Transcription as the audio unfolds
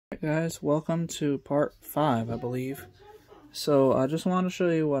Alright guys, welcome to part 5 I believe. So I just want to show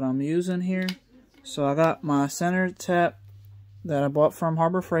you what I'm using here. So I got my center tap that I bought from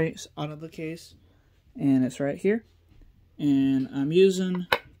Harbor Freight out of the case, and it's right here. And I'm using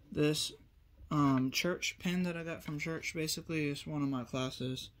this church pin that I got from church. Basically it's one of my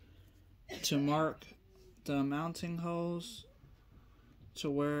classes, to mark the mounting holes to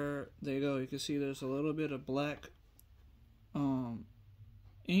where they go. You can see there's a little bit of black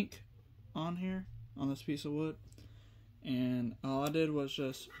ink on here on this piece of wood, and all I did was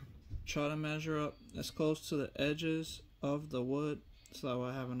just try to measure up as close to the edges of the wood so that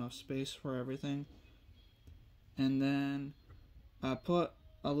I have enough space for everything. And then I put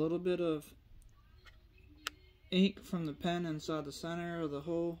a little bit of ink from the pen inside the center of the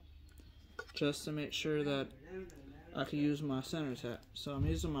hole just to make sure that I can use my center tap. So I'm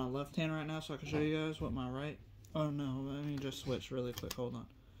using my left hand right now so I can show you guys what my right. Oh no, let me just switch really quick, hold on,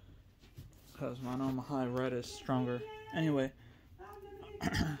 because I know my high red is stronger. Anyway,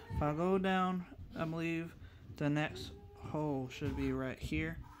 if I go down, I believe the next hole should be right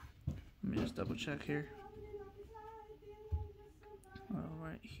here. Let me just double check here.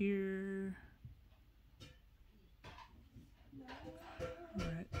 Right here.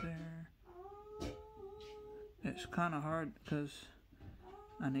 Right there. It's kind of hard because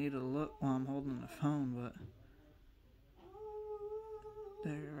I need to look while I'm holding the phone, but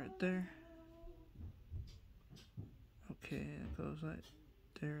there, right there. Okay, it goes like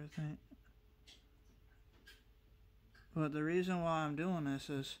there, I think. But the reason why I'm doing this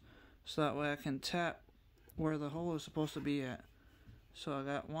is so that way I can tap where the hole is supposed to be at. So I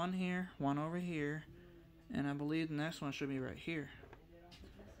got one here, one over here, and I believe the next one should be right here.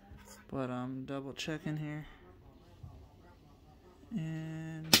 But I'm double checking here.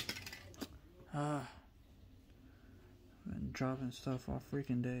 And been dropping stuff all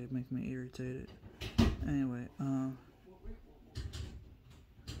freaking day, make me irritated. Anyway, right,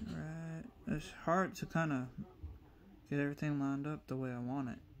 it's hard to kind of get everything lined up the way I want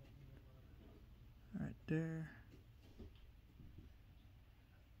it. Right there.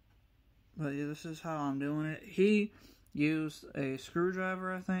 But yeah, this is how I'm doing it. He used a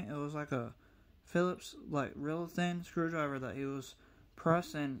screwdriver, I think. It was like a Phillips, like real thin screwdriver that he was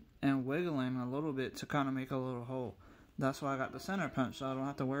pressing and wiggling a little bit to kind of make a little hole. That's why I got the center punch, so I don't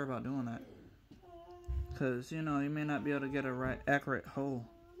have to worry about doing that. Because, you know, you may not be able to get a right accurate hole.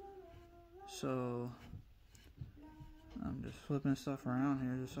 So I'm just flipping stuff around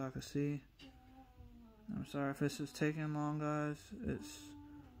here just so I can see. I'm sorry if this is taking long, guys. It's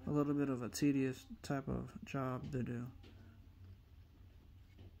a little bit of a tedious type of job to do.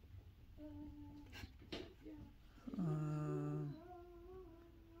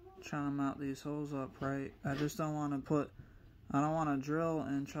 Trying to mount these holes up right. I just don't want to drill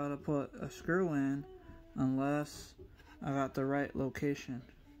and try to put a screw in unless I got the right location.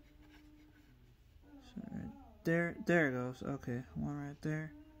 So right there it goes. Okay, one right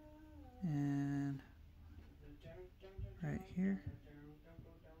there, and right here,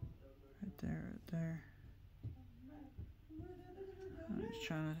 right there.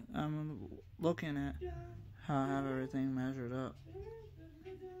 I'm looking at how I have everything measured up.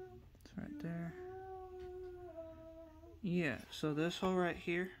 It's right there. Yeah, so this hole right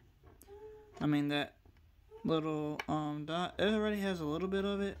here, I mean that little dot, it already has a little bit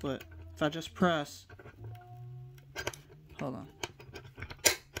of it, but if I just press, hold on,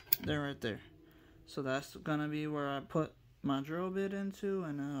 there, right there. So that's gonna be where I put my drill bit into,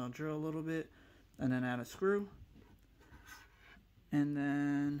 and then I'll drill a little bit and then add a screw. And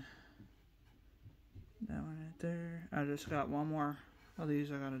then that one right there. I just got one more of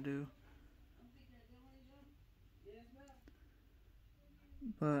these I gotta do.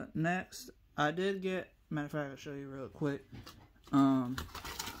 But next, I did get, matter of fact, I'll show you real quick.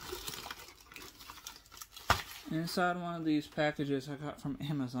 Inside one of these packages I got from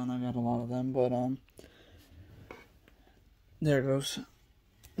Amazon, I got a lot of them, but there it goes.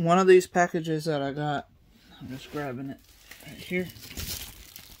 One of these packages that I got, I'm just grabbing it right here.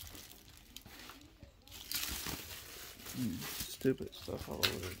 Stupid stuff all over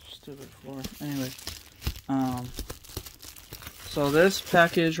the stupid floor. Anyway, so this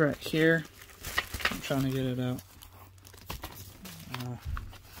package right here, I'm trying to get it out.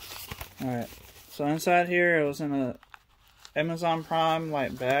 Alright, so inside here it was in a Amazon Prime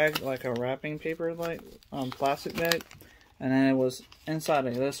like bag, like a wrapping paper like plastic bag, and then it was inside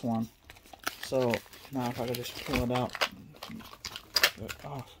of this one. So now if I could just pull it out.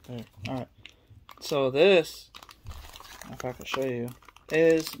 Oh, there. Alright, so this, if I could show you,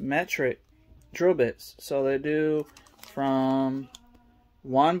 is metric drill bits. So they do from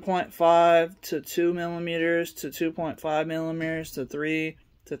 1.5 to 2 millimeters to 2.5 millimeters to 3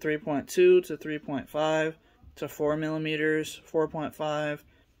 to 3.2 to 3.5 to 4 millimeters, 4.5,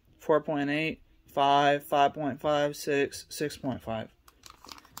 4.8, 5, 5.5, 6, 6.5.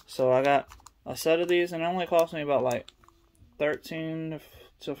 So I got a set of these, and it only cost me about like $13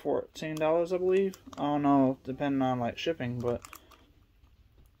 to $14, I believe. I don't know, depending on like shipping, but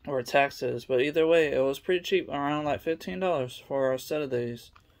or taxes. But either way, it was pretty cheap, around like $15 for a set of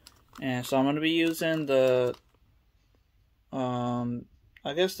these. And so I'm gonna be using the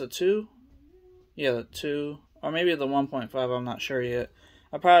I guess the 2. Yeah, the 2. Or maybe the 1.5, I'm not sure yet.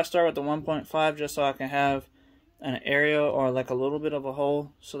 I'll probably start with the 1.5 just so I can have an area or like a little bit of a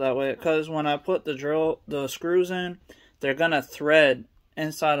hole. So that way, because when I put the screws in, they're going to thread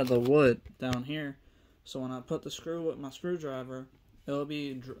inside of the wood down here. So when I put the screw with my screwdriver, it'll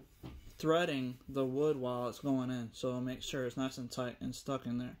be threading the wood while it's going in. So it'll make sure it's nice and tight and stuck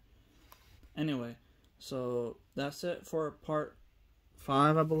in there. Anyway, so that's it for part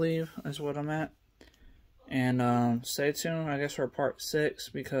 5, I believe, is what I'm at. And stay tuned, I guess, for part 6,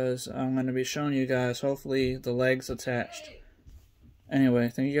 because I'm going to be showing you guys, hopefully, the legs attached. Anyway,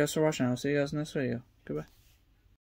 thank you guys for watching. I'll see you guys in the next video. Goodbye.